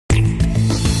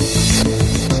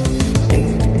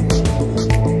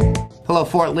Hello,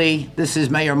 Fort Lee. This is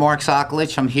Mayor Mark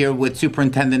Sokolich. I'm here with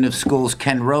Superintendent of Schools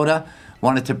Ken Rhoda.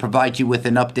 Wanted to provide you with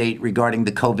an update regarding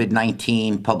the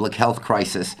COVID-19 public health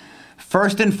crisis.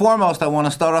 First and foremost, I want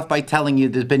to start off by telling you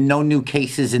there's been no new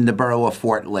cases in the borough of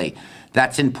Fort Lee.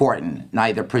 That's important,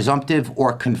 neither presumptive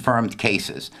or confirmed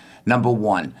cases. Number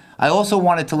one. I also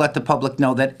wanted to let the public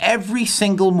know that every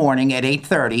single morning at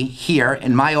 8:30 here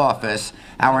in my office,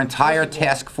 our entire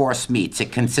task force meets.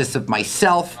 It consists of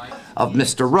myself, of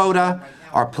Mr. Rhoda,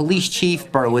 our police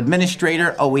chief, borough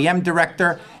administrator, OEM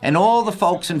director, and all the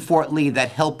folks in Fort Lee that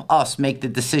help us make the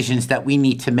decisions that we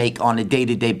need to make on a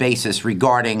day-to-day basis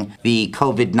regarding the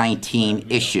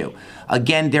COVID-19 issue.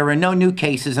 Again, there are no new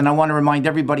cases, and I want to remind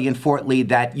everybody in Fort Lee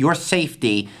that your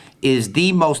safety is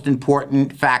the most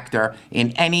important factor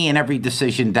in any and every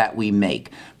decision that we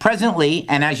make. Presently,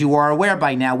 and as you are aware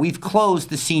by now, we've closed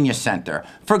the senior center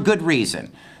for good reason.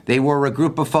 They were a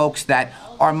group of folks that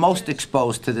are most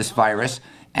exposed to this virus,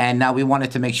 and now we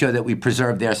wanted to make sure that we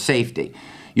preserve their safety.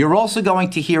 You're also going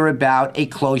to hear about a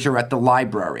closure at the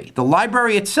library. The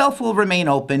library itself will remain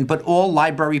open, but all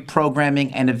library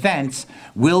programming and events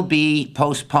will be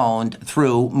postponed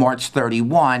through March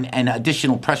 31, and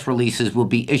additional press releases will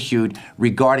be issued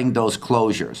regarding those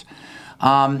closures.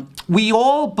 We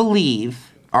all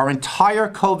believe, our entire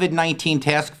COVID-19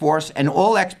 task force and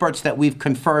all experts that we've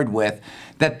conferred with,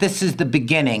 that this is the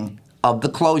beginning of the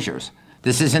closures.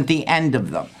 This isn't the end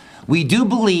of them. We do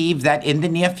believe that in the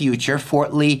near future,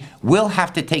 Fort Lee will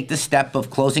have to take the step of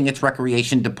closing its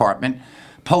recreation department,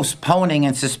 postponing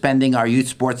and suspending our youth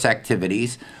sports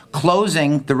activities,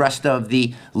 closing the rest of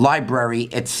the library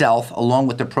itself, along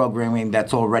with the programming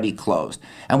that's already closed.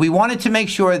 And we wanted to make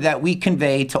sure that we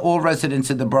convey to all residents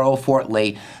of the borough of Fort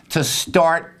Lee to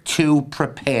start to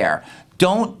prepare.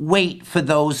 Don't wait for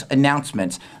those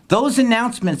announcements. Those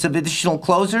announcements of additional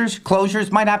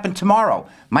closures might happen tomorrow,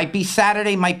 might be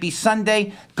Saturday, might be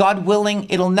Sunday. God willing,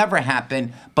 it'll never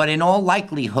happen. But in all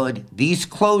likelihood, these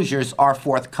closures are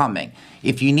forthcoming.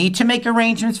 If you need to make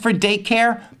arrangements for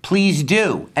daycare, please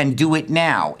do, and do it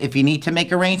now. If you need to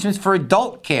make arrangements for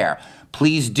adult care,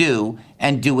 please do,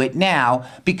 and do it now,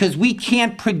 because we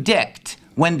can't predict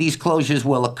when these closures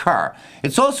will occur.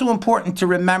 It's also important to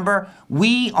remember,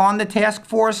 we on the task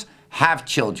force have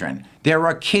children. There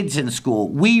are kids in school.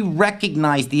 We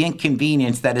recognize the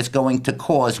inconvenience that it's going to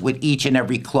cause with each and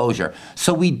every closure.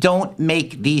 So we don't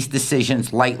make these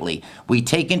decisions lightly. We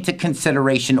take into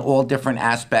consideration all different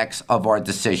aspects of our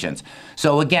decisions.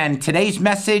 So again, today's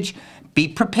message, be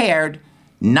prepared,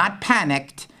 not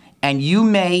panicked, and you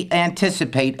may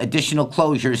anticipate additional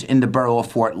closures in the borough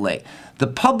of Fort Lee. The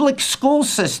public school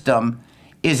system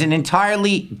is an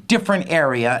entirely different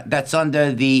area that's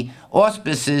under the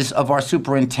auspices of our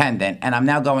superintendent, and I'm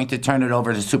now going to turn it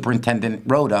over to Superintendent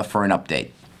Rhoda for an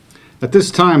update. At this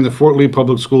time, the Fort Lee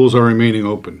Public Schools are remaining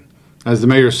open. As the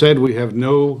mayor said, we have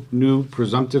no new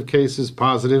presumptive cases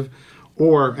positive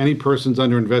or any persons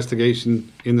under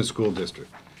investigation in the school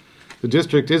district. The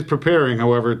district is preparing,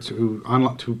 however, to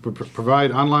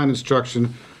provide online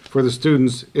instruction for the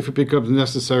students if it becomes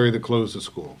necessary to close the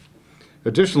school.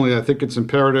 Additionally, I think it's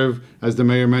imperative, as the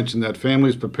mayor mentioned, that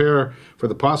families prepare for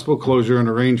the possible closure and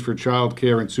arrange for child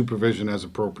care and supervision as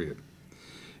appropriate.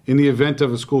 In the event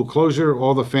of a school closure,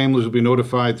 all the families will be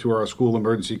notified through our school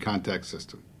emergency contact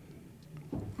system.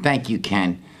 Thank you,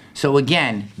 Ken. So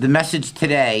again, the message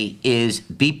today is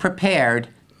be prepared,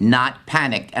 not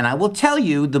panicked. And I will tell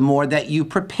you, the more that you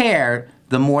prepare,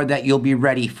 the more that you'll be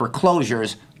ready for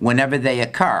closures whenever they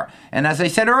occur. And as I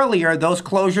said earlier, those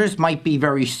closures might be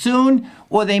very soon,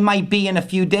 or they might be in a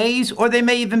few days, or they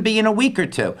may even be in a week or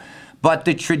two. But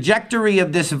the trajectory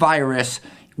of this virus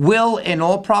will, in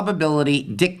all probability,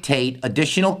 dictate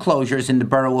additional closures in the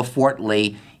borough of Fort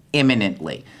Lee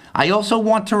imminently. I also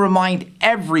want to remind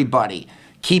everybody,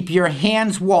 keep your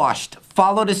hands washed,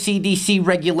 follow the CDC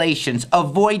regulations,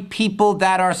 avoid people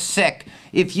that are sick.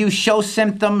 If you show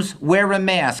symptoms, wear a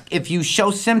mask. If you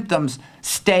show symptoms,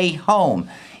 stay home.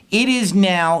 It is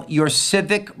now your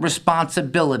civic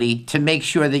responsibility to make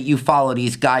sure that you follow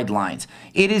these guidelines.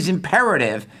 It is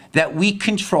imperative that we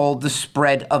control the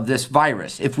spread of this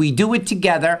virus. If we do it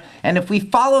together and if we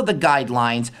follow the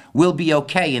guidelines, we'll be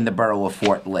okay in the borough of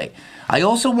Fort Lee. I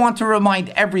also want to remind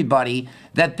everybody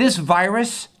that this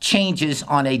virus changes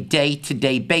on a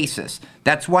day-to-day basis.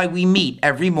 That's why we meet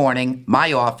every morning,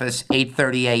 my office,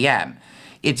 8:30 a.m.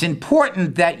 It's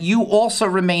important that you also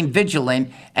remain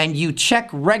vigilant and you check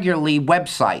regularly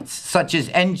websites such as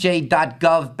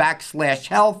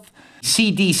nj.gov/health,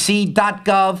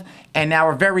 cdc.gov, and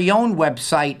our very own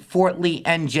website,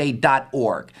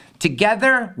 fortleenj.org.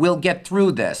 Together, we'll get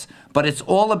through this, but it's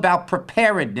all about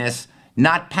preparedness,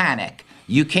 not panic.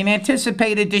 You can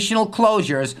anticipate additional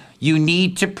closures. You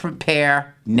need to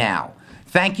prepare now.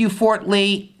 Thank you, Fort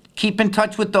Lee. Keep in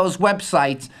touch with those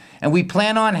websites, and we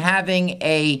plan on having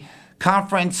a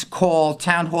conference call,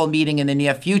 town hall meeting in the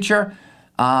near future.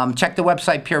 Check the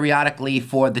website periodically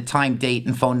for the time, date,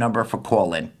 and phone number for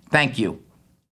call-in. Thank you.